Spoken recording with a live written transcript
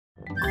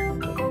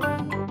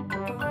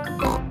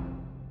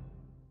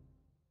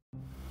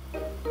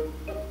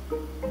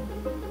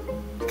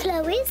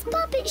Chloe's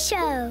Puppet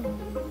Show.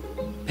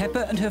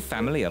 Peppa and her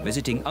family are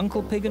visiting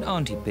Uncle Pig and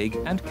Auntie Pig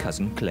and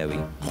Cousin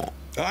Chloe.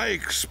 I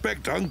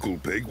expect Uncle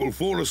Pig will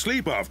fall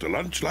asleep after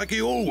lunch like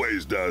he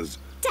always does.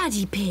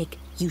 Daddy Pig,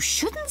 you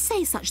shouldn't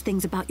say such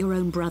things about your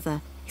own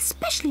brother,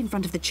 especially in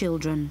front of the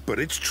children. But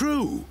it's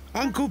true.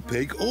 Uncle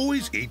Pig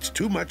always eats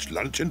too much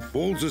lunch and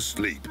falls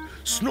asleep,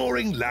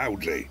 snoring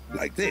loudly,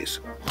 like this.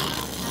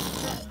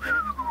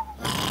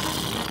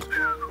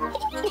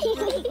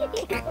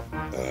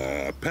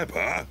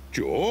 Peppa,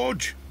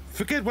 George,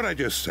 forget what I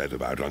just said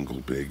about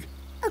Uncle Pig.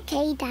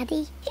 OK,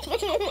 Daddy.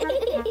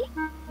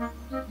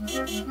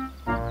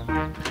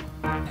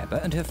 Peppa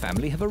and her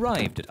family have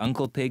arrived at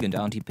Uncle Pig and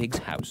Auntie Pig's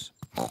house.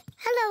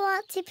 Hello,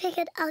 Auntie Pig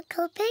and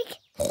Uncle Pig.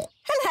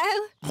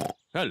 Hello.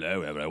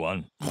 Hello,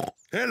 everyone.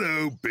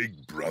 Hello,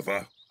 big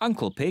brother.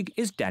 Uncle Pig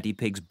is Daddy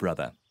Pig's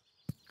brother.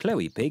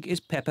 Chloe Pig is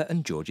Peppa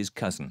and George's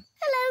cousin.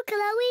 Hello,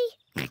 Chloe.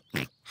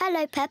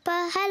 Hello,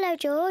 Peppa. Hello,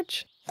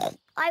 George.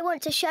 I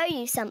want to show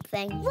you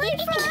something. Wait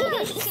for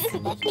us!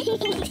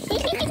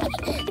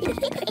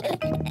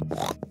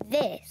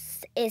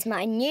 This is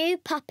my new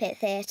puppet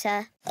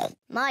theatre.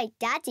 My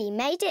daddy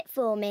made it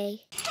for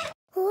me.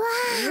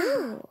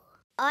 Wow!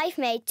 I've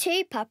made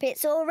 2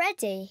 puppets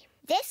already.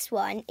 This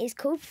one is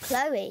called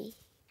Chloe.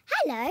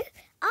 Hello,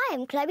 I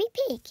am Chloe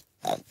Pig.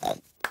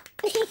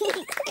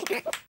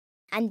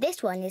 And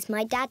this one is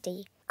my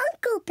daddy.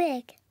 Uncle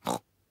Pig.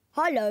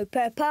 Hello,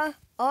 Peppa.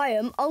 I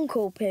am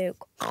Uncle Pig.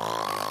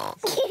 Chloe,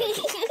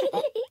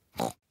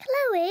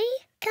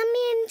 can me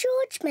and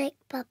George make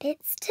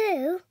puppets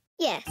too?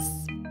 Yes.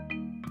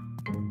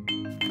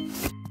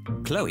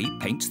 Chloe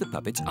paints the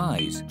puppet's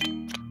eyes.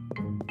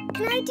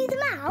 Can I do the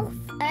mouth?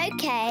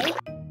 OK.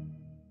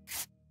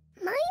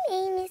 My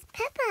name is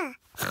Peppa.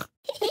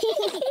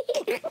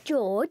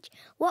 George,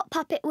 what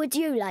puppet would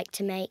you like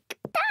to make?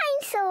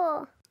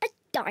 Dinosaur. A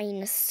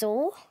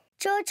dinosaur?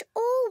 George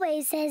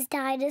always says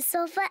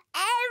dinosaur for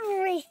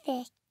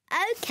everything.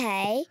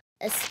 OK,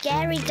 a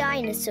scary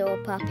dinosaur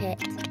puppet.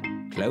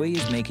 Chloe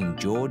is making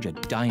George a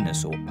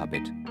dinosaur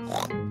puppet.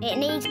 It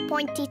needs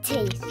pointy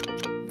teeth.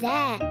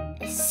 There,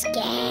 a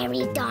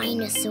scary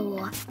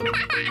dinosaur.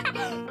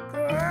 Lunchtime,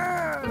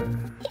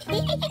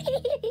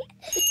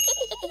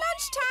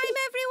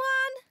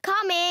 everyone.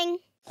 Coming.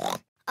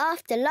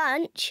 After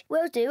lunch,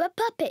 we'll do a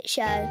puppet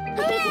show.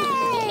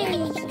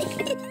 Hooray!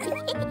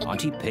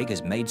 Auntie Pig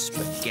has made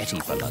spaghetti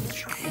for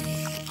lunch.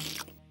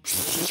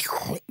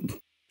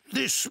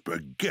 This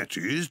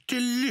spaghetti is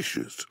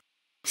delicious.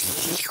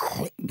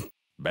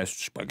 Best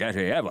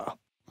spaghetti ever.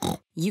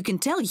 You can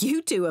tell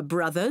you 2 are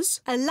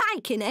brothers.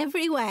 Alike in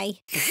every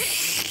way.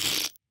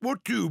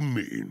 What do you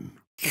mean?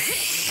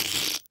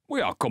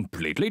 We are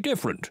completely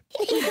different.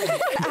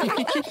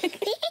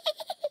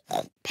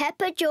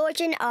 Peppa,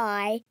 George and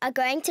I are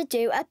going to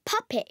do a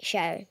puppet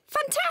show.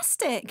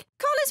 Fantastic.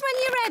 Call us when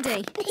you're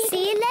ready.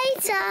 See you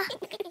later.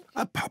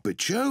 A puppet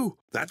show?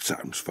 That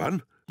sounds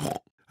fun.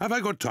 Have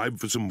I got time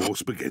for some more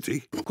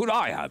spaghetti? Could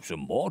I have some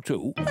more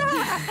too? The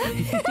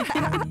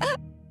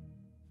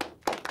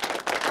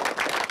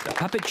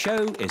puppet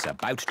show is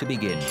about to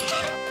begin.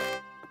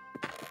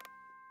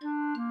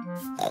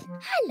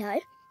 Hello,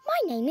 my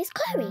name is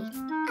Chloe.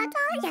 And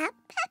I am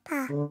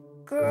Peppa.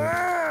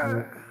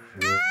 Grrr.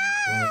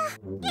 Ah!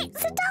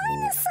 It's a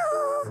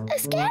dinosaur! A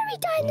scary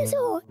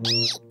dinosaur!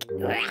 Eek!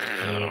 Oh,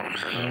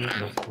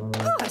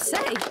 I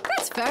say,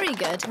 that's very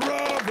good.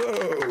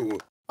 Bravo!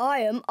 I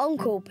am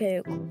Uncle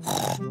Pig.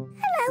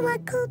 Hello,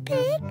 Uncle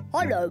Pig.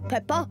 Hello,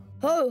 Peppa.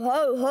 Ho,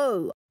 ho,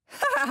 ho.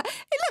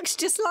 It looks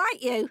just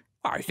like you.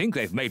 I think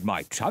they've made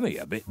my tummy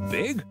a bit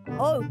big.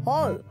 Ho,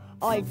 ho.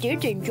 I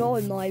did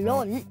enjoy my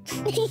lunch.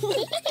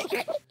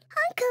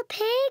 Uncle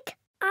Pig,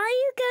 are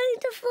you going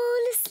to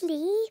fall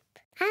asleep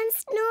and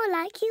snore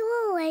like you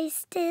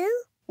always do?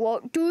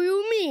 What do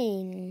you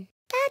mean?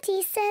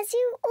 Daddy says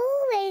you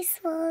always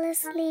fall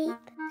asleep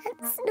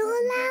and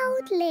snore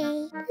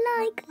loudly,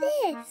 like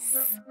this.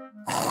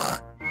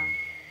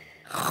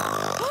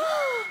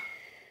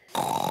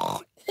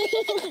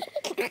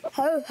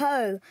 Ho,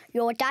 ho,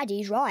 your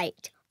daddy's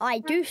right. I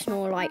do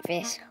snore like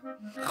this.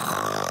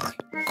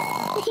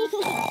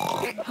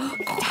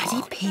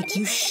 Daddy Pig,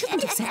 you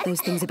shouldn't have said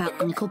those things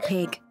about Uncle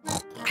Pig.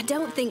 I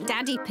don't think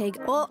Daddy Pig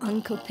or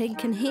Uncle Pig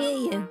can hear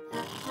you.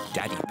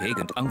 Daddy Pig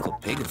and Uncle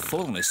Pig have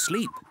fallen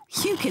asleep.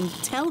 You can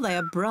tell they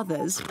are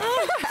brothers.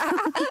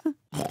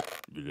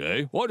 Did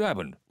they? What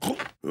happened?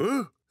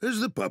 Huh?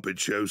 Has the puppet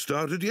show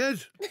started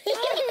yet?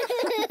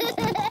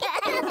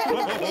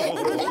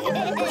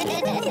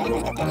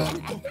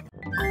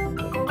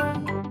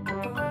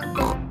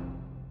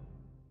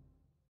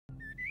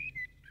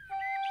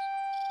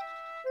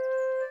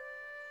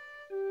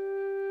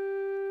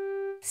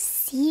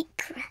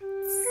 Secrets.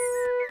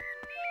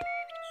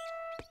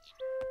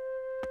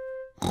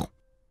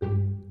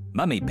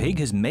 Mummy Pig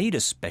has made a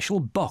special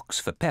box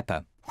for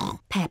Peppa.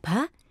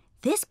 Peppa,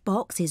 this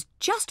box is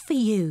just for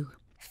you.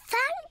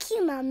 Thank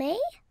you, Mummy.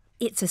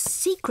 It's a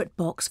secret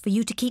box for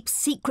you to keep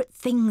secret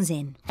things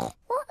in.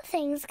 What What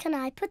things can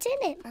I put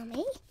in it,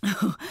 Mummy?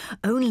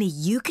 Only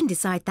you can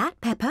decide that,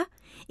 Peppa.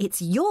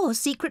 It's your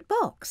secret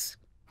box.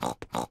 I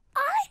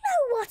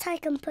know what I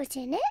can put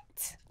in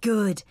it.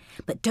 Good,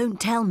 but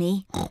don't tell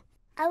me.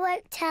 I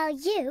won't tell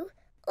you,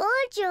 or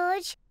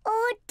George,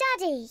 or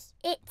Daddy.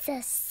 It's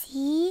a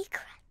secret.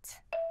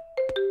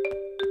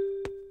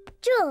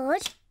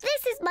 George,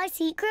 this is my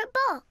secret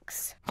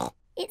box.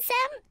 It's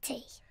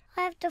empty.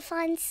 I have to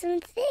find some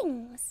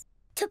things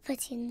to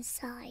put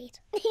inside.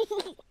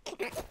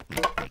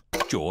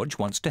 George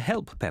wants to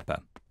help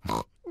Peppa.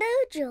 No,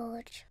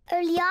 George.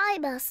 Only I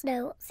must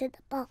know what's in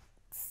the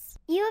box.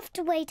 You have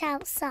to wait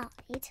outside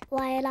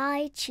while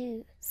I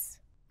choose.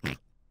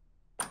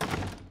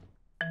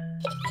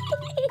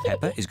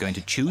 Peppa is going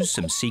to choose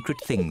some secret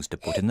things to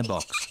put in the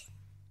box.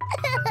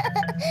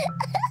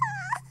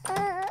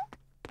 Now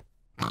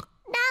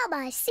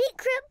my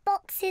secret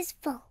box is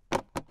full.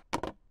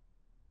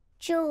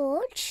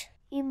 George,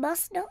 you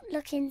must not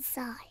look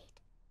inside.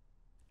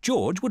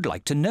 George would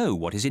like to know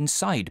what is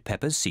inside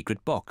Peppa's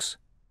secret box.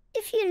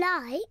 If you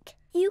like,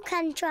 you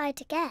can try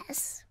to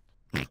guess.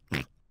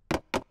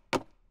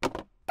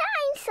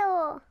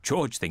 Dinosaur!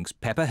 George thinks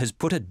Peppa has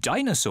put a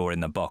dinosaur in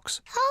the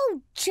box.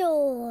 Oh,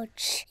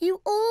 George,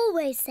 you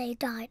always say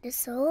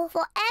dinosaur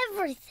for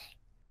everything.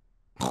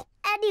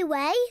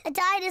 Anyway, a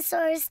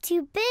dinosaur is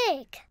too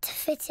big to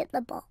fit in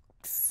the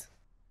box.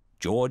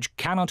 George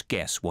cannot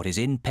guess what is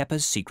in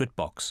Peppa's secret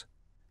box.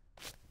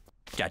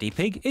 Daddy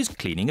Pig is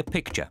cleaning a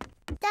picture.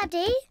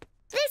 Daddy,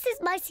 this is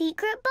my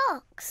secret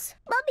box.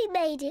 Mummy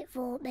made it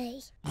for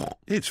me.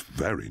 It's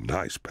very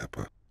nice,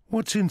 Peppa.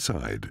 What's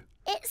inside?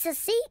 It's a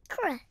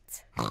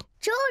secret.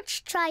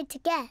 George tried to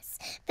guess,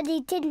 but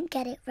he didn't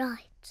get it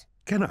right.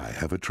 Can I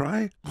have a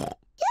try?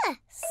 Yes.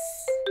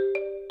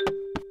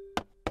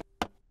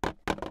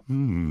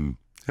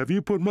 Have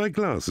you put my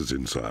glasses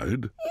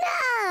inside?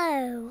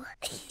 No.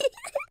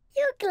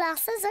 Your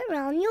glasses are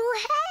on your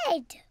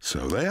head.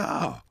 So they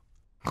are.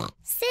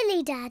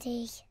 Silly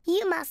Daddy.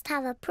 You must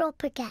have a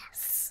proper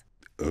guess.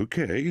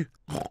 OK.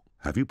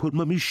 Have you put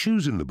Mummy's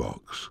shoes in the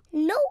box?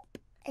 Nope.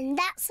 And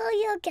that's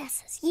all your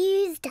guesses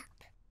used up.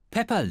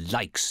 Peppa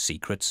likes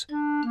secrets.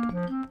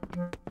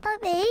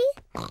 Mummy,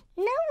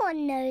 no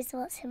one knows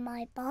what's in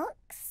my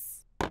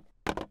box.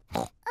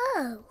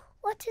 Oh,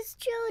 what has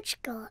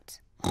George got?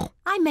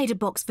 I made a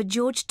box for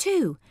George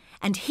too,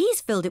 and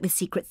he's filled it with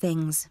secret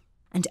things.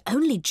 And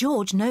only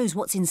George knows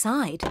what's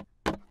inside.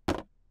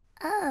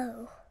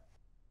 Oh.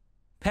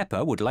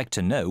 Peppa would like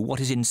to know what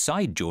is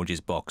inside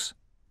George's box.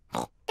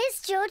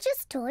 It's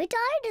George's toy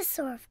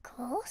dinosaur, of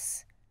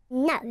course.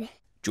 No.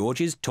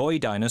 George's toy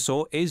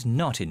dinosaur is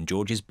not in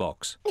George's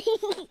box.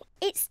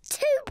 It's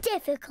too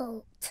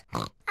difficult.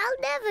 I'll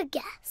never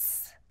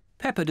guess.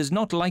 Peppa does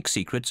not like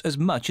secrets as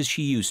much as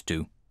she used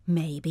to.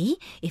 Maybe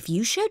if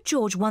you showed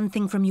George one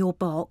thing from your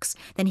box,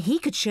 then he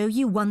could show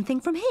you one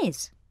thing from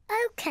his.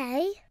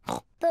 OK,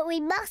 but we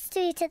must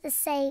do it at the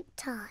same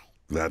time.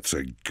 That's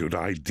a good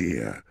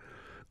idea.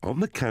 On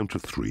the count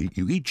of 3,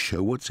 you each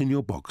show what's in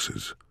your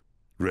boxes.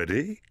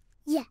 Ready?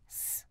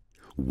 Yes.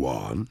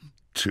 1,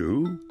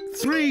 2,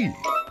 3.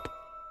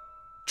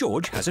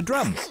 George has a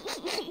drum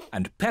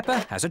and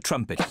Peppa has a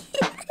trumpet.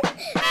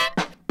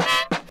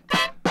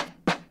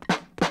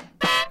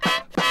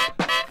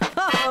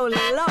 Oh,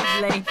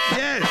 lovely.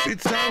 Yes,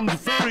 it sounds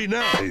very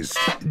nice.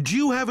 Do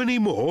you have any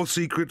more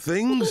secret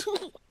things?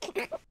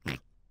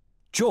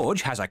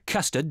 George has a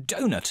custard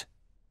donut.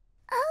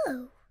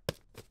 Oh.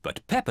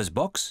 But Peppa's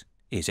box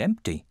is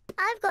empty.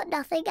 I've got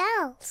nothing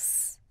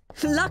else.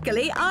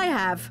 Luckily, I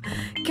have.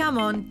 Come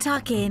on,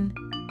 tuck in.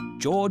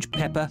 George,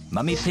 Peppa,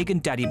 Mummy Pig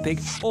and Daddy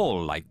Pig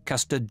all like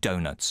custard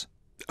donuts.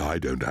 I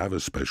don't have a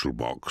special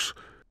box,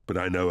 but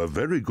I know a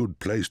very good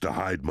place to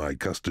hide my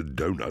custard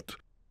donut.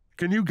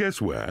 Can you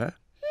guess where?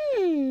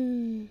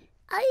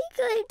 Are you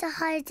going to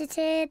hide it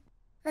in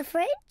the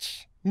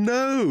fridge?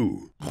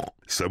 No.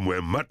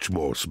 Somewhere much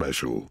more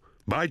special.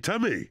 My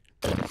tummy.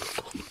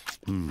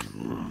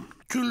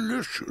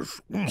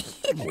 Delicious.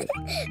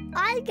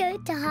 I'm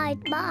going to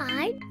hide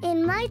mine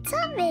in my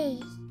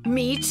tummy.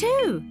 Me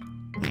too.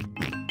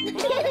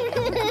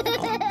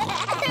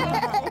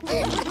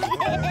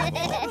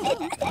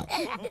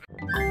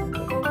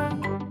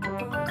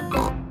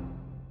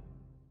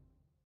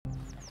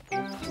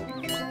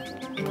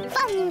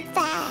 Fun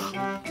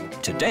fair.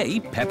 Today,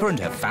 Peppa and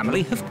her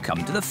family have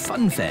come to the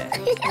fun fair.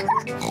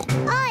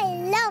 I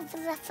love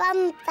the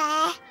fun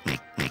fair.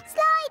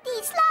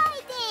 Slidey,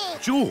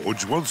 slidey.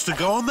 George wants to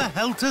go on the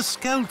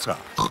helter-skelter.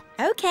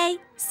 OK,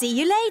 see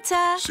you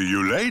later. See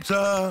you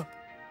later.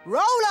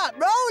 Roll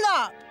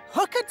up,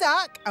 hook a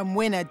duck and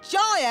win a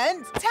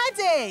giant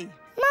teddy.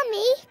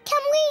 Mummy,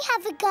 can we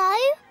have a go?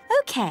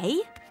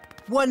 OK.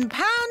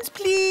 £1,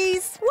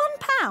 please.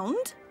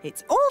 £1?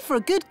 It's all for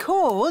a good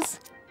cause.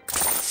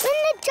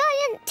 Win the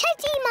giant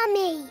teddy,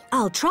 Mummy.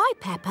 I'll try,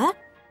 Peppa,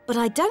 but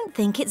I don't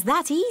think it's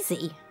that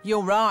easy.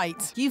 You're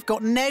right. You've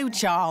got no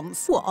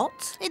chance.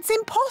 What? It's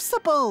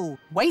impossible.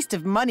 Waste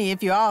of money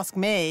if you ask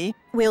me.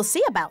 We'll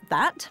see about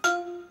that.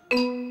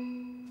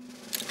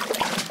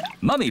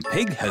 Mummy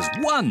Pig has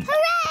won.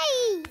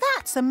 Hooray!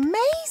 That's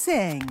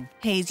amazing.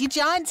 Here's your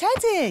giant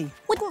teddy.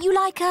 Wouldn't you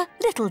like a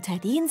little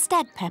teddy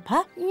instead,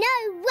 Peppa? No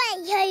way,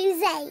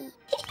 Jose.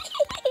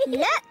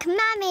 Look,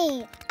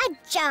 Mummy, a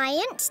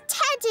giant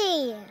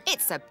teddy.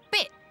 It's a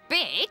bit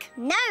big.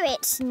 No,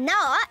 it's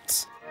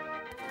not.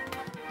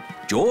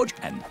 George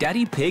and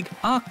Daddy Pig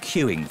are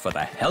queuing for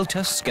the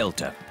Helter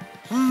Skelter.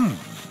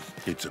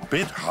 It's a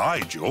bit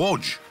high,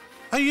 George.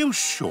 Are you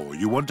sure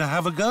you want to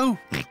have a go?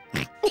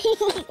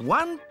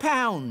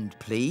 £1,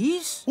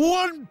 please.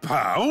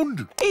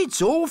 £1?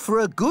 It's all for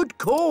a good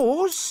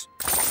cause.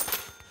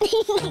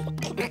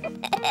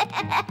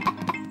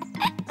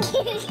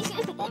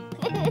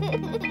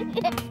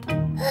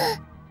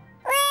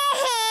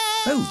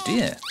 Oh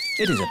dear,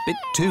 it is a bit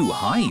too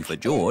high for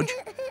George.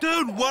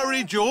 Don't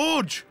worry,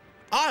 George.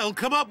 I'll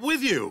come up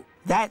with you.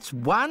 That's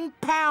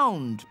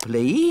 £1,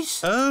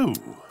 please. Oh.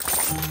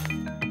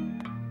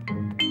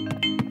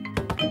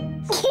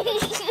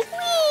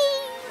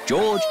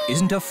 George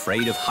isn't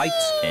afraid of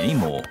heights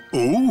anymore.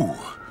 Ooh,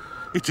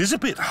 it is a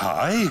bit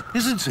high,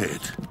 isn't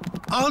it?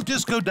 I'll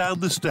just go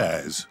down the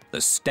stairs. The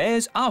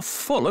stairs are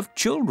full of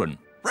children.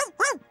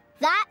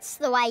 That's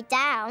the way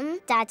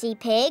down, Daddy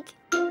Pig.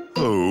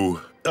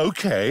 Oh,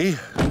 OK.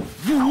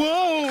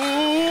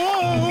 Whoa!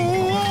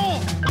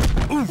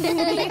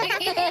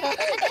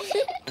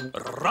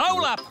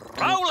 Roll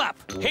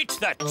up, hit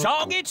the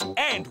target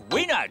and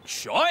win a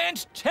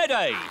giant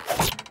teddy.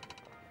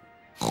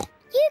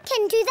 You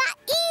can do that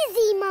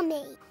easy,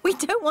 Mummy. We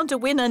don't want to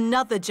win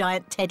another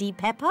giant teddy,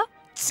 Peppa.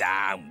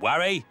 Don't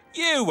worry,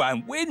 you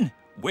won't win.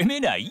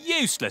 Women are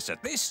useless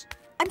at this.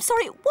 I'm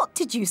sorry, what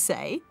did you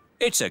say?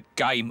 It's a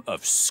game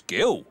of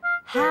skill.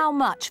 How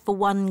much for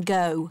one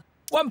go?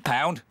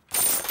 £1.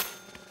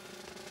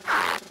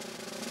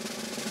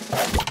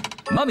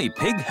 Mummy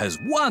Pig has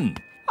won.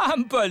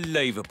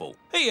 Unbelievable.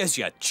 Here's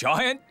your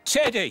giant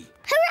teddy.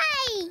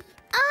 Hooray!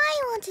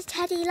 I want a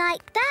teddy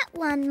like that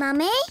one,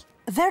 Mummy.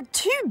 They're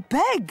too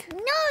big.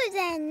 No,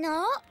 they're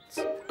not.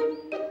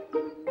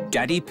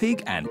 Daddy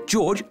Pig and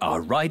George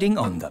are riding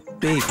on the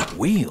big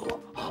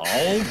wheel.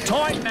 Hold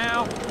tight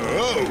now.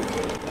 Oh,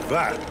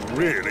 that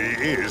really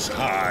is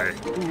high.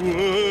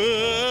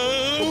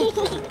 Whoa!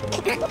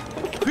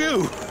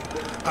 Phew!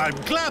 I'm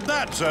glad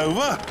that's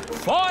over.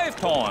 5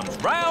 times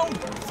round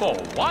for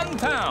 £1.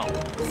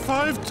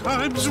 5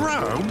 times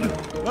round?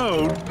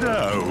 Oh,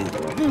 no.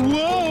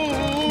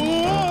 Whoa!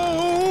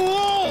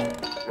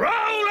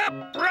 Roll up,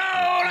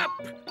 roll up.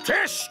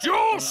 Test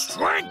your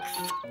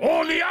strength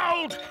on the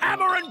old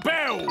hammer and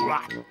bell.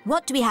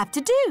 What do we have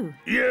to do?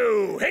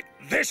 You hit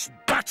this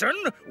button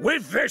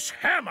with this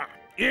hammer.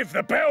 If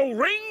the bell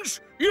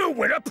rings, you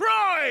win a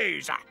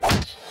prize.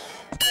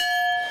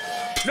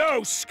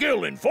 No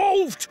skill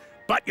involved,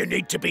 but you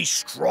need to be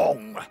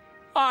strong.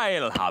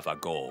 I'll have a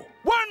go.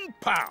 £1.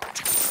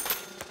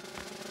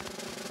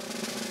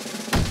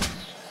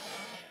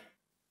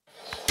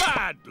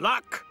 Bad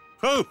luck.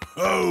 Ho,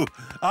 ho!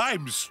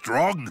 I'm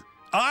strong.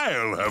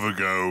 I'll have a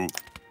go.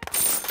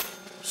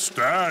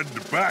 Stand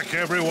back,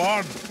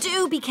 everyone.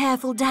 Do be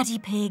careful, Daddy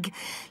Pig.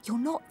 You're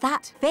not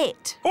that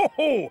fit.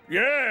 Oh,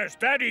 yes,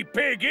 Daddy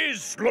Pig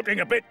is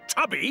looking a bit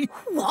tubby.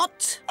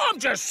 What? I'm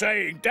just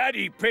saying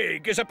Daddy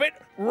Pig is a bit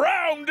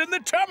round in the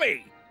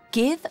tummy.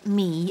 Give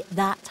me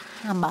that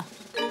hammer.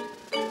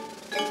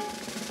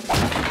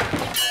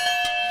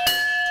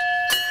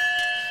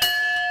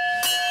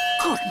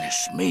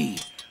 Goodness me,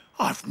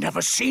 I've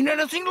never seen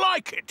anything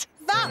like it.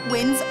 That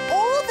wins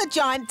all the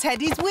giant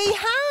teddies we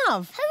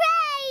have.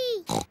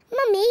 Hooray!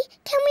 Mummy,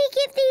 can we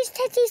give these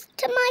teddies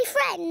to my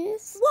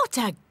friends? What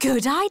a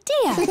good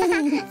idea.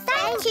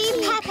 Thank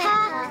you,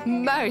 Peppa.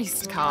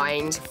 Most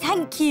kind.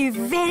 Thank you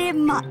very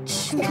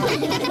much.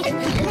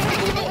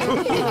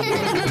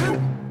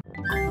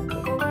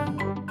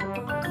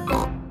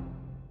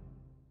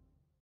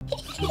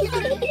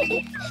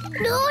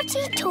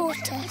 Naughty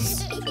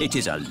tortoise. It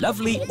is a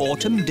lovely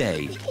autumn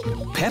day.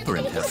 Peppa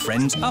and her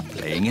friends are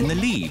playing in the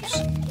leaves.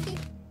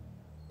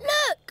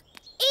 Look,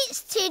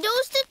 it's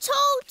Tiddles the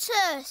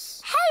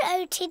tortoise.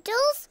 Hello,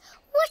 Tiddles.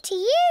 What are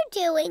you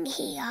doing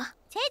here?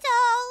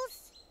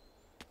 Tiddles!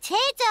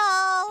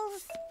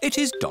 Tiddles! It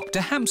is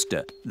Dr.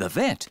 Hamster, the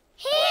vet.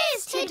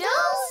 Here's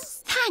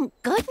Tiddles. Thank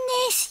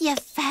goodness you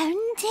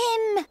found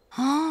him.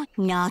 Oh,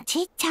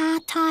 naughty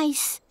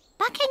tortoise.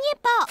 Back in your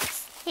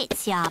box.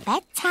 It's your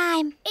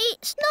bedtime.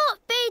 It's not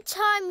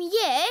bedtime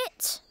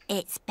yet.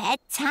 It's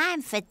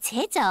bedtime for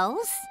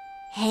Tiddles.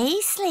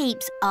 He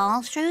sleeps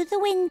all through the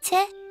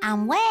winter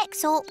and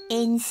wakes up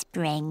in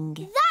spring.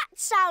 That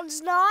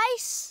sounds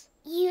nice.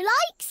 You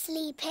like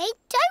sleeping,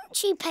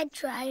 don't you,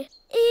 Pedro?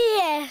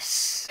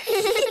 Yes.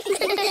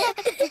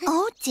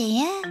 Oh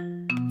dear.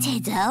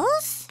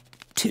 Tiddles?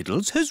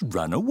 Tiddles has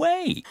run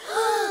away.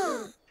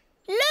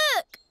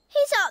 Look,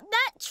 he's up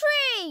that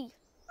tree.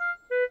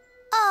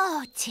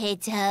 Oh,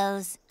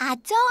 Tiddles, I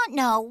don't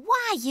know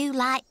why you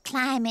like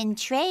climbing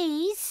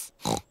trees.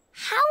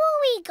 How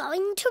are we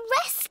going to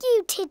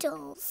rescue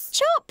Tiddles?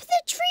 Chop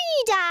the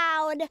tree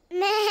down.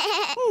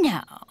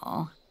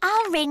 No,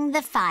 I'll ring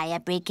the fire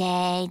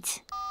brigade.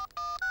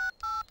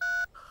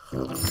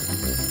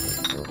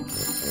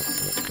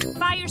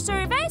 Fire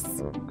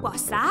service?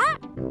 What's that?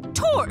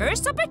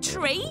 Tortoise up a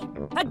tree?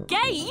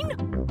 Again?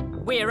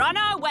 We're on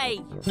our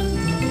way.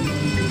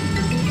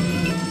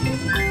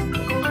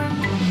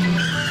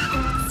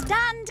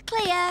 Stand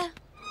clear.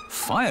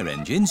 Fire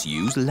engines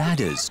use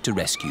ladders to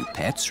rescue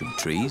pets from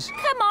trees.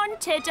 Come on,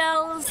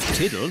 Tiddles.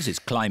 Tiddles is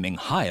climbing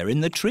higher in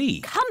the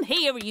tree. Come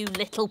here, you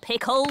little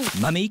pickle.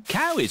 Mummy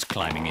Cow is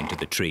climbing into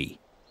the tree.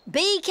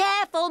 Be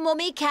careful,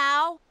 Mummy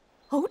Cow.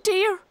 Oh,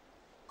 dear.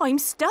 I'm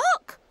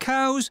stuck.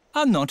 Cows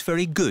are not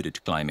very good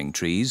at climbing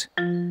trees.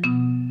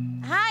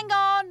 Hang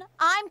on,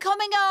 I'm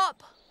coming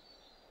up.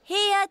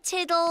 Here,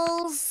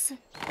 Tiddles.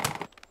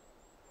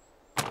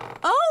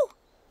 Oh,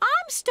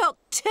 I'm stuck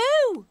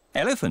too.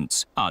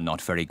 Elephants are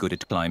not very good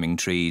at climbing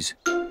trees.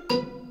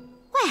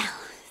 Well,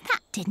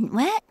 that didn't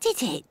work,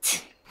 did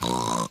it?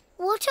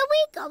 What are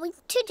we going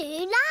to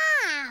do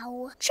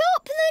now?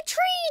 Chop the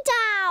tree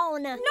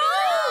down!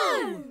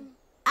 No!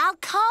 I'll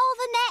call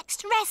the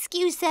next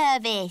rescue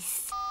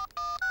service.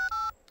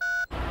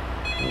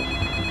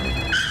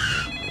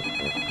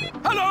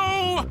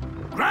 Hello!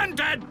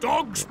 Grandad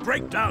Dog's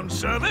breakdown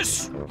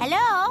service.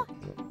 Hello?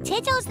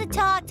 Tiddles the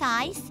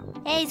tortoise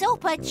is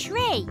up a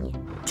tree.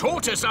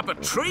 Tortoise up a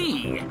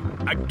tree?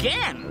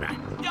 Again?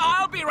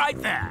 I'll be right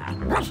there.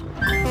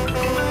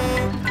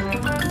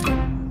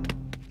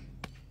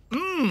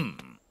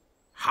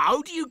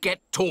 How do you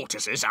get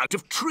tortoises out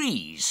of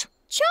trees?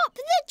 Chop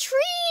the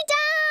tree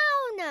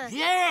down!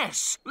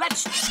 Yes,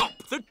 let's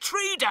chop the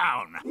tree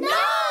down.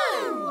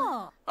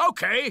 No!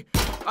 OK,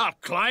 I'll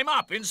climb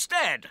up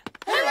instead.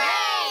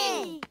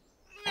 Hooray!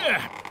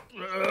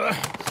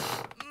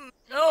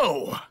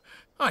 Oh,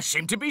 I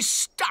seem to be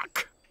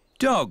stuck.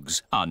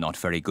 Dogs are not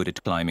very good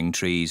at climbing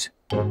trees.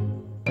 Now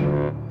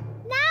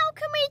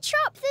can we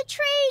chop the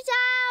tree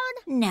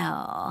down?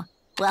 No,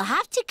 we'll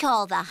have to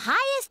call the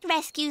highest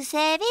rescue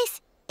service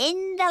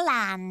in the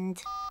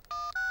land.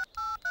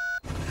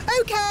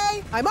 OK,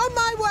 I'm on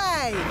my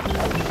way.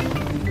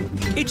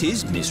 It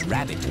is Miss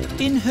Rabbit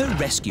in her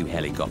rescue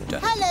helicopter.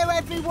 Hello,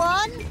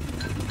 everyone.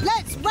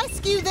 Let's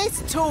rescue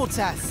this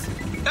tortoise.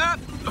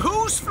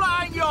 Who's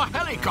flying your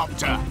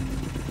helicopter?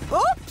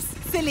 Oops,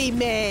 silly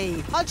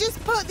me. I'll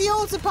just put the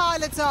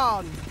autopilot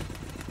on.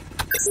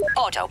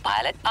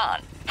 Autopilot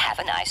on. Have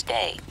a nice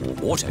day.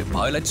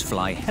 Autopilots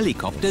fly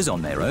helicopters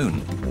on their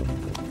own.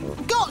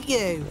 Got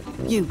you,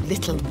 you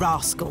little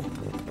rascal.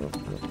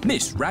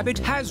 Miss Rabbit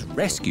has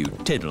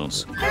rescued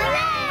Tiddles.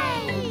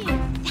 Hooray!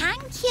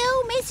 Thank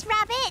you, Miss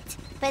Rabbit,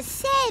 for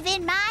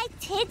saving my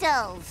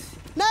Tiddles.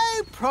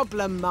 No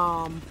problem,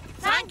 Ma'am.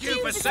 Thank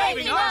you for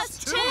saving us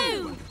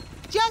too.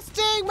 Just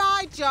doing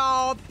my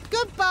job.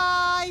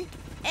 Goodbye.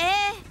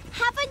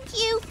 Haven't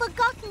you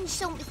forgotten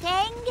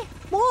something?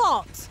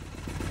 What?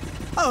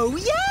 Oh,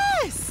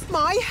 yes!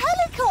 My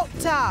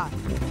helicopter!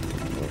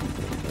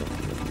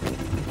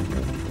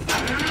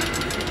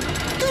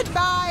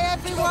 Goodbye,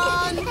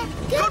 everyone!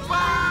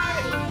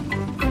 Goodbye!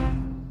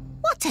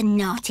 What a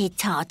naughty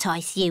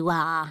tortoise you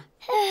are.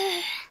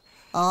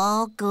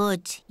 Oh,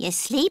 good. You're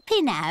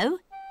sleepy now.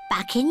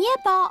 Back in your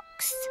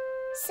box.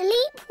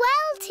 Sleep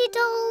well,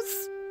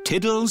 Tiddles.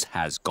 Tiddles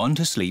has gone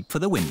to sleep for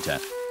the winter.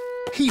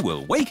 He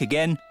will wake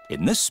again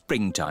in the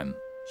springtime.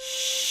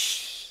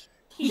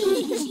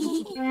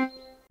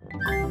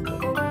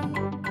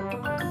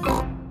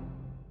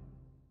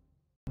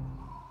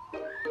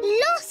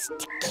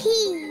 Lost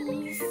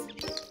keys.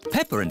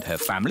 Peppa and her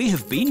family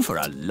have been for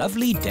a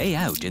lovely day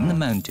out in the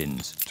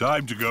mountains.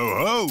 Time to go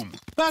home.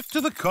 Back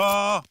to the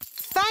car.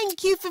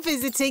 Thank you for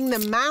visiting the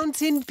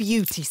Mountain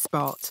Beauty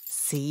Spot.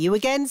 See you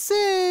again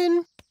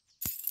soon.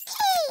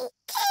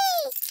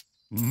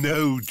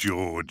 No,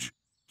 George.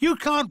 You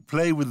can't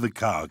play with the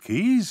car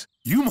keys.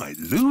 You might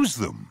lose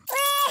them.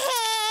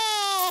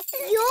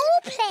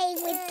 You're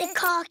playing with the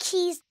car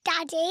keys,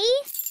 Daddy.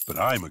 But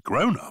I'm a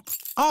grown-up.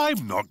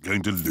 I'm not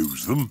going to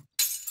lose them.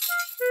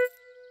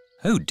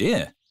 Oh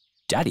dear,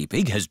 Daddy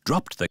Pig has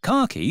dropped the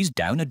car keys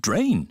down a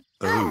drain.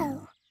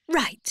 Oh.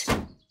 Right.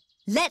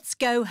 Let's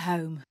go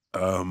home.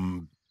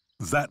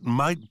 That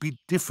might be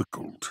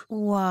difficult.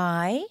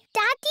 Why?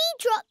 Daddy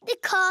dropped the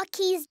car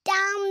keys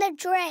down the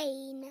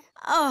drain.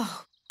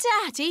 Oh,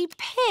 Daddy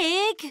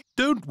Pig!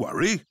 Don't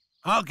worry.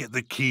 I'll get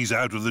the keys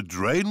out of the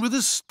drain with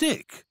a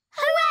stick.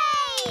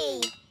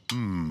 Hooray!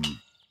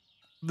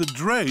 The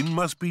drain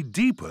must be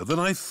deeper than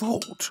I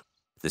thought.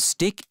 The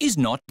stick is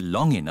not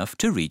long enough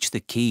to reach the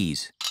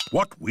keys.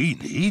 What we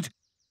need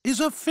is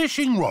a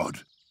fishing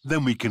rod.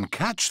 Then we can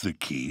catch the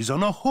keys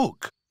on a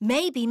hook.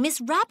 Maybe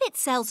Miss Rabbit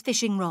sells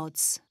fishing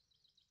rods.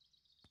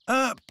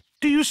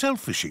 Do you sell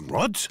fishing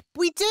rods?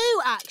 We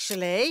do,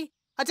 actually.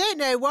 I don't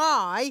know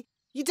why.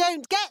 You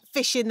don't get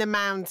fish in the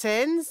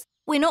mountains.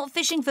 We're not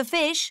fishing for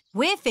fish.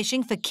 We're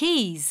fishing for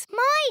keys.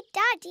 My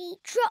Daddy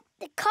dropped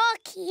the car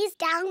keys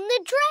down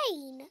the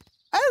drain.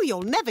 Oh,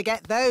 you'll never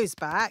get those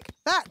back.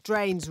 That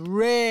drain's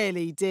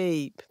really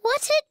deep.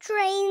 What are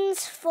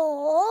drains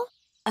for?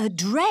 A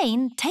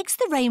drain takes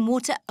the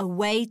rainwater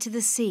away to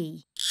the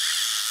sea.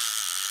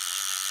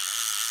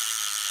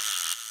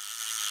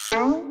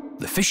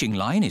 The fishing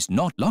line is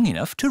not long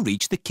enough to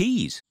reach the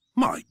quays.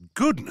 My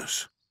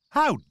goodness!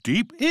 How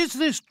deep is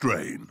this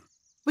drain?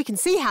 We can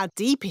see how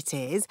deep it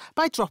is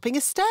by dropping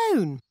a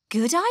stone.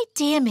 Good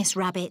idea, Miss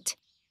Rabbit.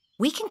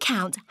 We can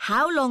count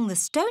how long the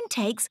stone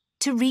takes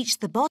to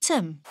reach the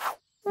bottom.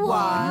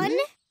 1,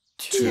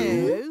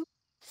 2,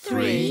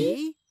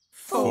 3,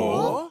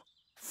 4,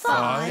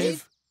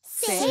 5,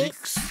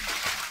 6.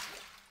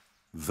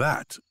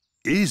 That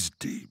is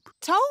deep.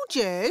 Told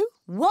you.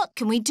 What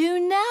can we do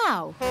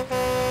now?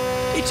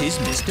 It is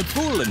Mr.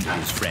 Bull and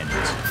his friends.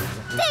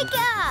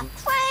 Digger!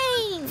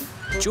 Crane!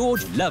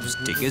 George loves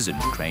diggers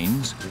and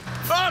cranes.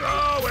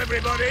 Hello,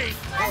 everybody.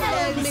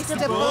 Hello,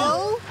 Mr.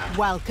 Bull.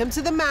 Welcome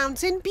to the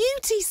mountain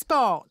beauty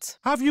spot.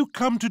 Have you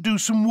come to do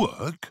some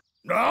work?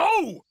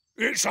 No,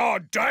 it's our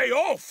day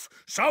off,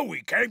 so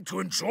we came to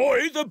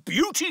enjoy the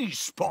beauty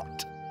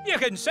spot. You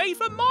can see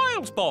for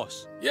miles,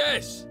 boss.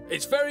 Yes,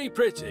 it's very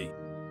pretty.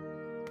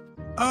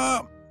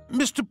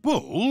 Mr.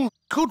 Bull,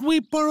 could we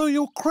borrow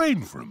your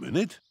crane for a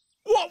minute?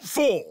 What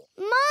for?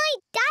 My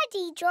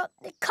daddy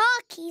dropped the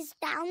car keys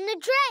down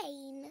the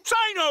drain.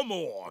 Say no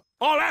more.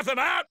 I'll have them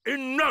out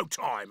in no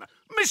time.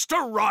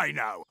 Mr.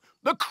 Rhino,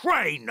 the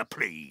crane,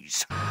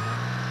 please.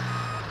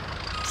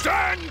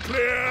 Stand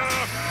clear.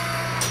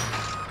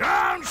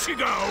 Down she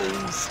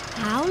goes.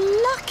 How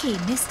lucky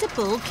Mr.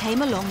 Bull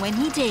came along when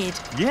he did.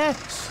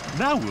 Yes,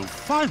 now we'll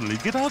finally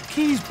get our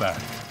keys back.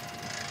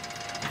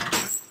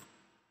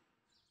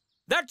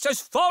 That's as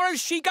far as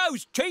she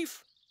goes,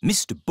 Chief.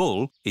 Mr.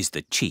 Bull is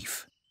the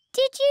chief.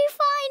 Did you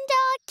find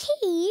our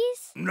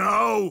keys?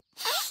 No,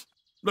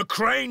 the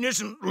crane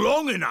isn't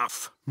long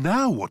enough.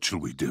 Now what shall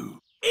we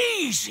do?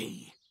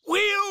 Easy.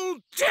 We'll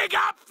dig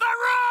up the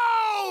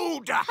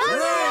road!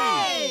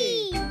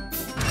 Hooray!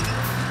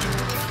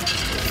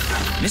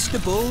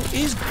 Mr. Bull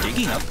is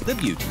digging up the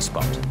beauty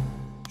spot.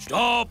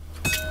 Stop!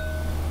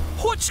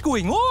 What's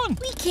going on?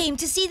 We came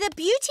to see the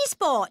beauty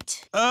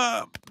spot.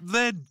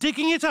 They're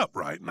digging it up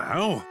right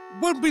now.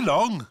 Won't be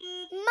long.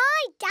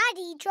 My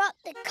daddy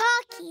dropped the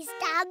car keys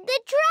down the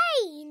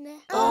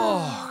drain.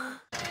 Oh.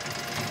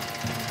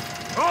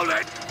 Hold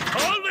it!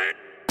 Hold it!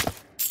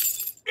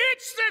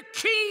 It's the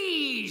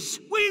keys!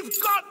 We've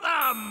got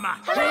them!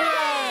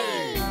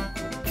 Hooray!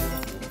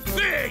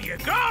 There you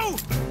go!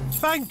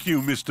 Thank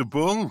you, Mr.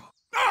 Bull.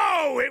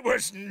 Oh, it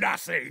was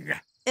nothing.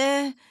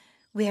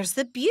 Where's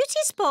the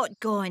beauty spot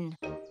gone?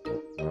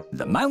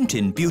 The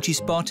mountain beauty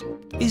spot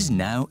is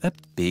now a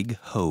big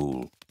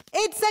hole.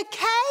 It's a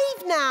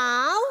cave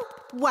now.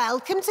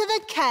 Welcome to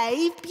the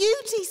cave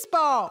beauty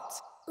spot.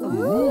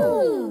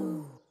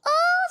 Ooh.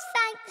 All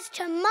thanks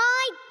to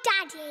my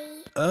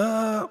daddy.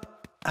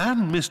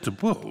 And Mr.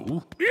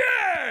 Bull?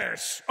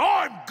 Yes!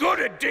 I'm good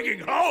at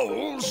digging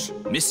holes!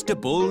 Mr.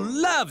 Bull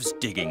loves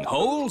digging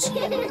holes.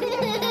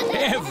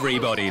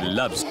 Everybody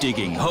loves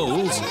digging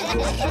holes.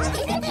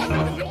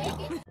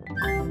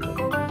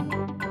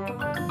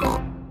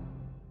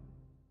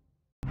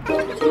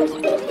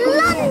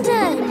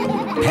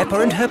 London! Peppa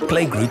and her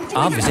playgroup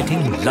are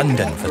visiting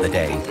London for the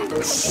day.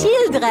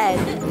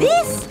 Children,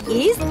 this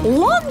is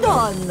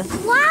London.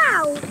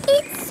 Wow,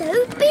 it's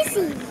so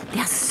busy.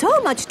 There's so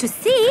much to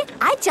see,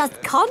 I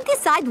just can't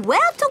decide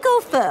where to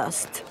go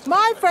first.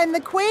 My friend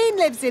the Queen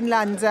lives in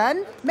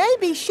London.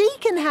 Maybe she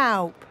can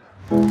help.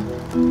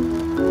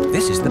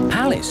 This is the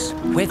palace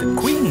where the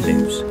Queen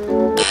lives.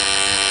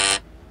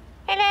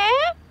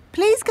 Hello?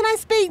 Please, can I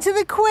speak to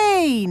the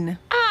Queen?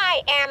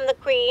 I am the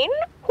Queen.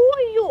 Who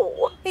are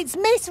you? It's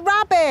Miss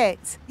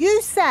Rabbit.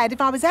 You said if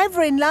I was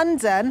ever in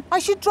London, I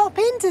should drop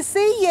in to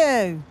see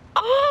you.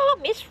 Oh,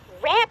 Miss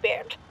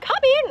Rabbit.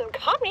 Come in,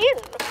 come in.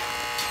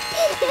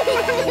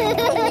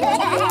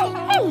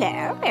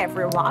 Hello,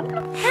 everyone.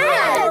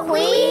 Hello,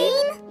 Queen.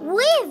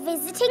 We're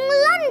visiting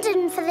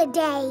London for the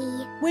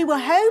day. We were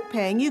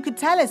hoping you could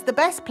tell us the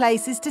best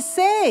places to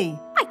see.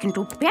 I can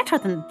do better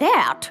than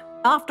that.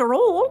 After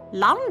all,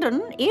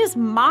 London is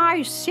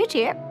my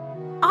city.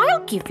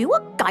 I'll give you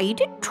a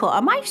guided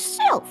tour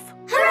myself.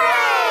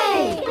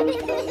 Hooray!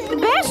 The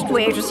best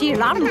way to see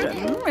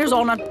London is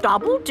on a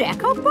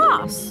double-decker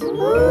bus.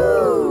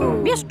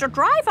 Ooh. Mr.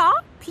 Driver,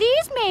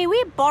 please may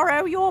we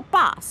borrow your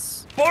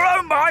bus?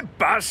 Borrow my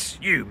bus?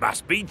 You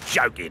must be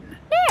joking.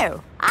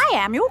 No, I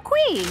am your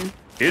Queen.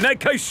 In that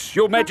case,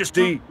 Your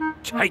Majesty,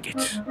 take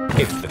it.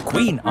 If the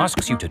Queen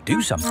asks you to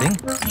do something,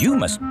 you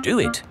must do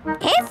it.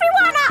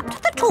 Everyone up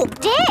to the top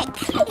deck.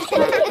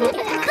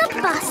 The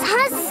bus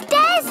has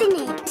stairs in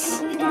it.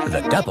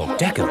 The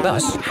double-decker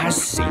bus has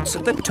seats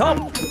at the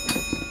top.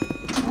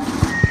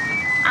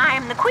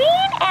 I'm the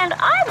Queen and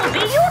I will be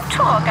your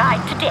tour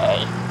guide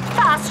today.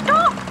 First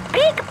stop,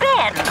 Big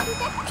Ben.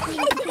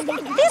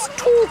 This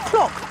tall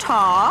clock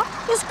tower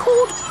is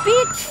called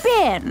Big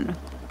Ben.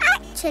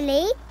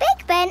 Actually,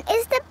 Big Ben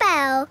is the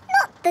bell,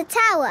 not the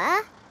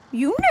tower.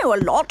 You know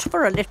a lot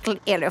for a little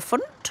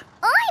elephant.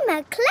 I'm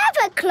a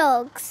clever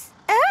clogs.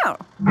 Oh.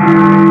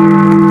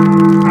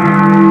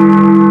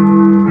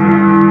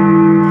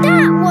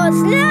 That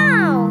was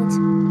loud.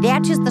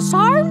 That is the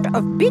sound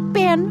of Big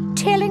Ben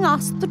telling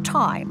us the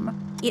time.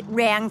 It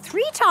rang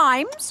 3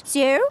 times,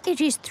 so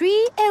it is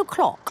 3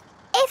 o'clock.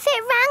 If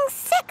it rang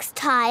 6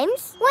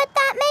 times, would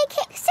that make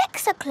it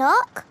 6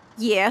 o'clock?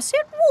 Yes,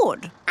 it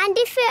would. And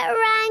if it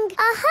rang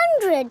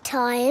 100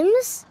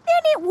 times?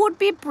 Then it would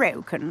be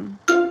broken.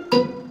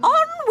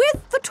 On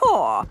with the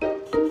tour.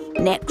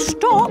 Next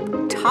stop,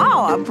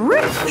 Tower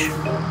Bridge.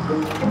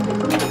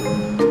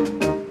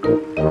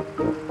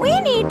 We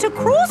need to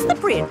cross the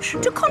bridge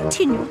to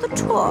continue the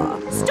tour.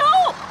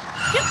 Stop!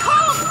 You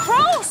can't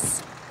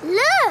cross!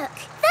 Look,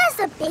 there's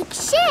a big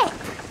ship.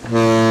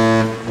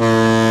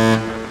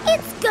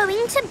 It's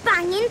going to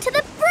bang into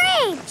the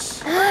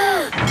bridge.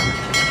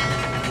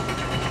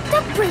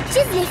 The bridge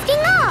is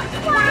lifting up.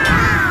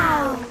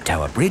 Wow!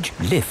 Tower Bridge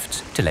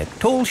lifts to let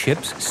tall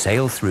ships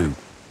sail through.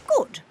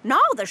 Good.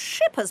 Now the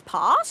ship has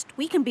passed,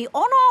 we can be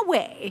on our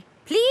way.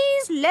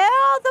 Please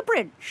lower the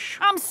bridge.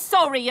 I'm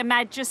sorry, Your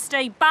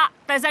Majesty, but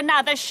there's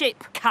another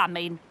ship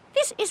coming.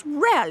 This is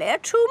really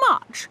too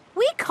much.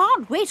 We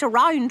can't wait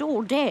around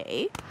all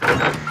day.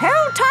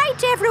 Hold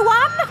tight,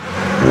 everyone.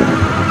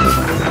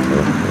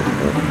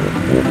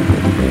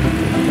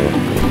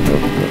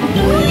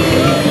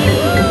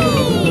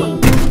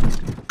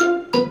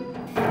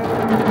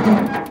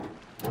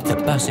 The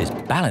bus is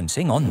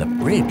balancing on the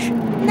bridge.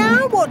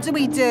 Now what do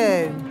we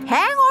do?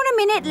 Hang on a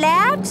minute,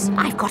 lads.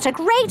 I've got a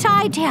great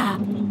idea.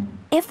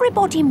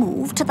 Everybody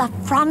move to the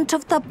front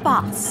of the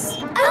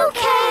bus.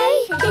 OK.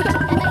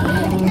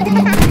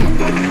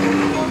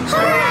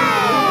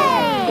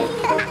 Hooray!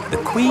 The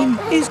Queen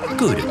is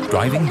good at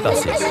driving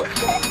buses.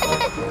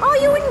 Are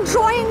you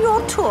enjoying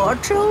your tour,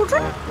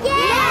 children?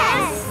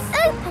 Yes!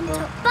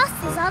 Open-top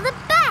buses are the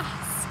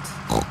best.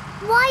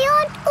 Why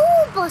aren't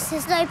all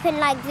buses open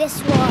like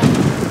this one?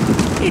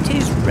 It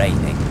is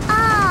raining.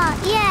 Ah,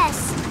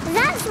 yes.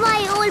 That's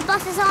why all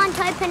buses aren't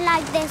open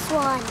like this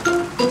one.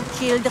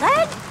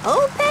 Children,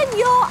 open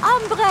your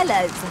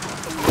umbrellas.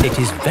 It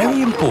is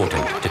very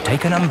important to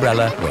take an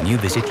umbrella when you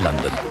visit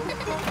London.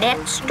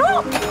 Next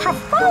stop,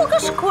 Trafalgar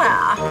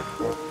Square.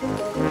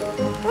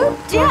 Oh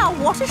dear,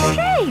 what a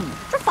shame.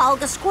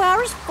 Trafalgar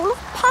Square is full of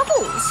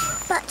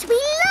puddles. But we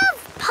love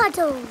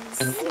puddles.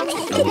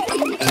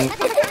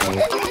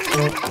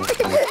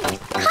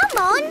 Come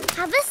on,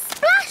 have a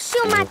splash,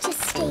 Your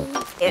Majesty.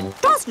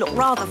 It does look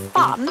rather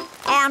fun,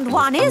 and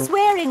one is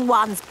wearing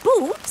one's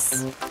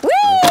boots.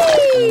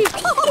 Whee!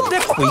 The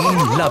Queen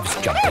loves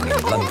jumping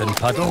in London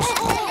puddles.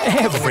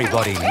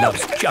 Everybody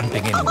loves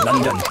jumping in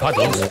London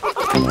puddles.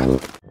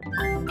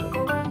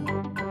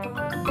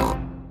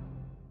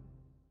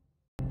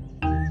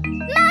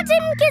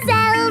 Madame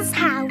Gazelle's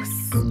house.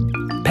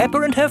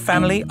 Peppa and her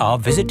family are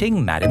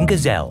visiting Madame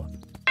Gazelle.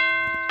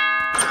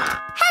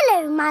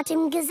 Hello,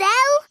 Madame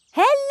Gazelle.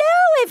 Hello,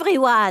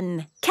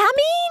 everyone. Come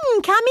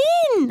in, come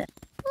in.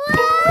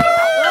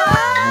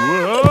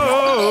 Whoa!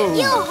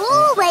 Your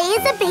hallway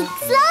is a big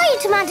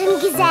slide, Madame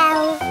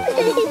Gazelle.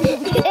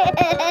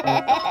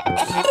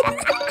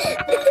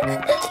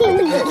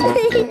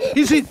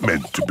 Is it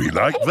meant to be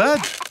like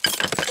that?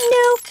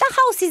 No, the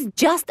house is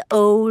just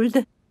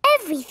old.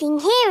 Everything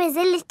here is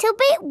a little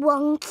bit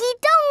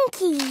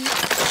wonky-donkey.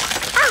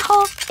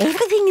 Aha,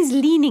 everything is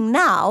leaning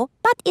now,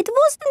 but it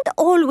wasn't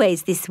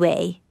always this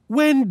way.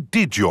 When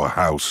did your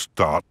house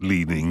start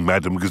leaning,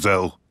 Madame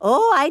Gazelle?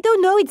 Oh, I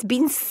don't know. It's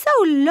been so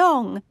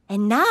long.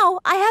 And now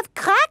I have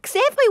cracks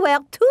everywhere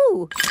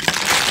too.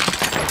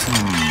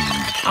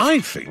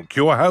 I think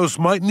your house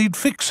might need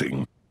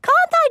fixing.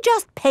 Can't I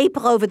just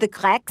paper over the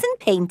cracks and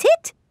paint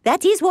it?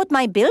 That is what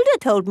my builder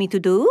told me to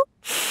do.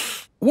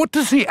 What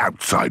does the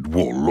outside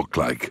wall look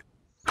like?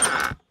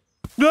 Ah,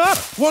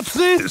 what's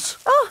this?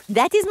 Oh,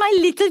 that is my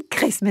little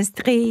Christmas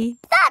tree.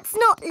 That's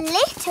not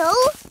little,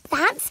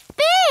 that's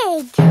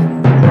big.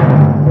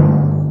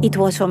 It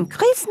was from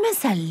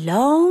Christmas a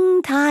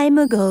long time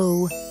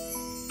ago.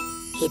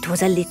 It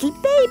was a little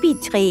baby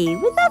tree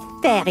with a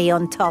fairy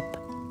on top.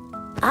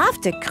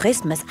 After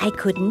Christmas, I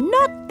could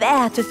not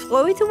bear to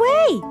throw it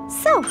away,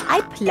 so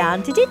I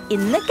planted it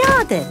in the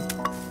garden.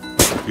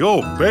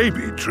 Your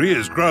baby tree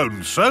has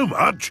grown so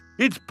much,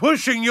 it's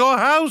pushing your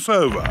house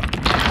over.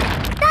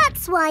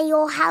 That's why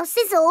your house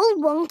is all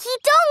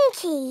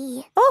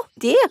wonky-donkey. Oh,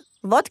 dear.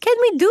 What can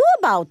we do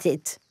about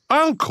it?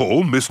 I'll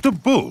call Mr.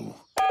 Bull.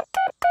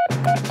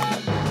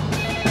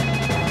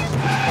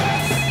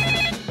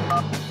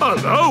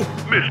 Hello,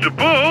 Mr.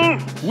 Bull.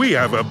 We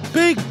have a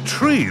big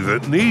tree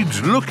that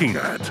needs looking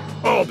at.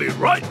 I'll be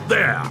right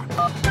there.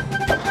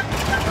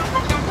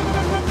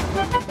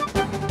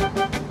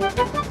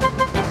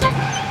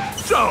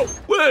 So,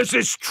 where's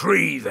this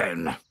tree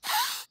then?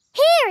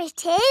 Here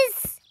it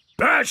is.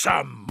 That's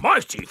a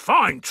mighty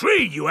fine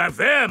tree you have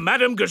there,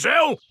 Madame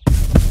Gazelle.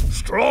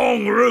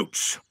 Strong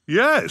roots.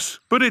 Yes,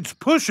 but it's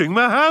pushing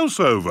the house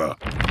over.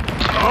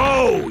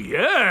 Oh,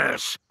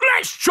 yes.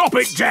 Let's chop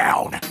it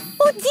down.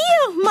 Oh,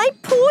 dear, my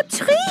poor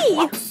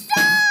tree.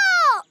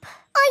 Stop!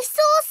 I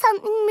saw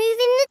something move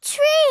in the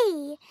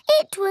tree.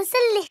 It was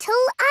a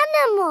little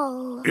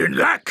animal. In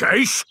that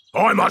case,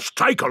 I must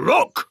take a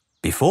look.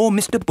 Before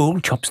Mr. Bull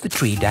chops the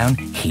tree down,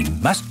 he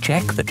must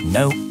check that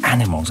no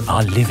animals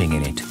are living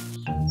in it.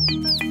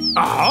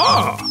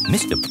 Aha!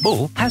 Mr.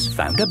 Bull has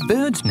found a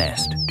bird's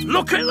nest.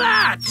 Look at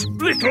that!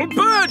 Little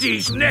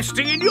birdies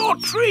nesting in your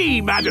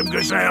tree, Madam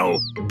Gazelle.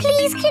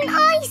 Please, can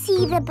I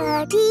see the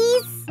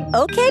birdies?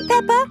 OK,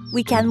 Peppa,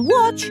 we can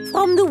watch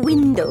from the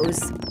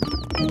windows.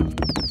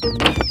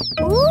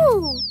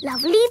 Ooh,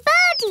 lovely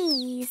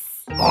birdies.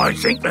 I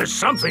think there's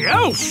something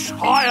else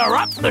higher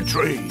up the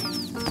tree.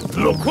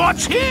 Look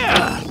what's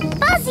here!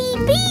 Buzzy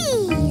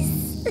bees.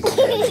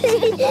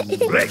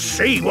 Let's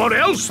see what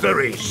else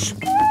there is.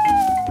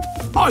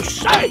 I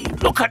say,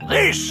 look at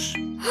this.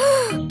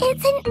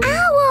 It's an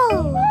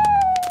owl.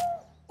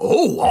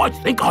 Oh, I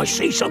think I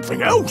see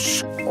something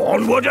else.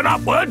 Onward and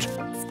upward.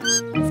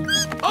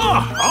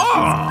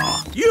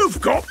 Aha!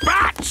 You've got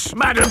bats,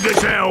 Madam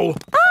Gazelle.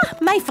 Ah,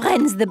 my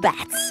friends the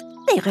bats.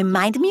 They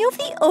remind me of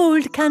the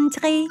old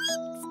country.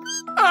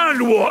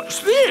 And what's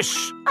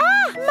this?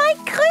 Ah, my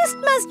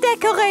Christmas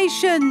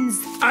decorations.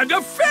 And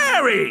a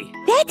fairy.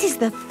 That is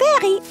the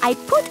fairy I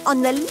put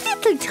on the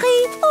little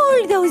tree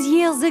all those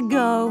years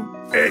ago.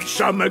 It's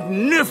a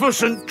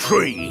magnificent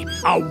tree.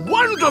 A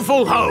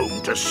wonderful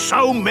home to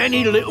so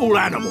many little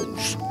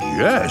animals.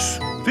 Yes,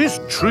 this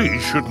tree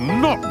should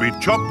not be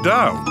chopped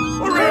down.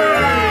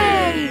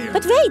 Hooray!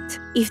 But wait,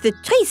 if the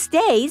tree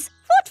stays,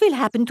 what will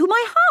happen to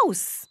my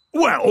house?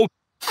 Well,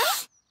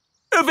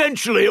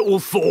 eventually it will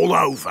fall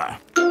over.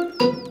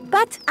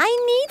 But I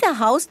need a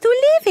house to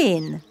live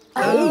in.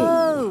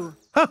 Oh.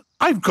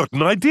 I've got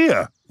an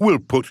idea. We'll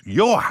put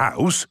your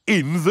house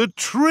in the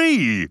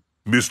tree.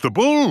 Mr.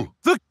 Bull,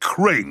 the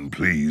crane,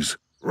 please.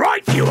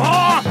 Right you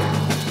are!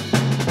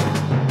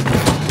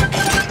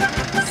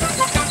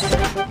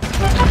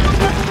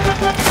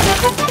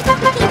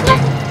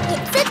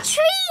 It's a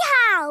tree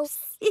house.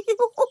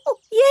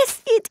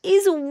 Yes, it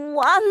is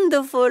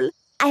wonderful.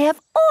 I have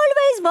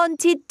always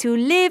wanted to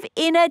live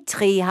in a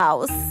tree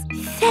house.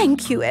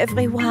 Thank you,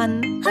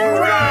 everyone.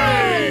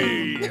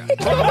 Hooray!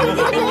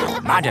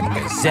 Madam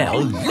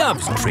Gazelle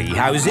loves tree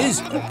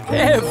houses.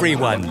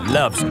 Everyone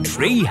loves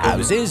tree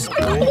houses.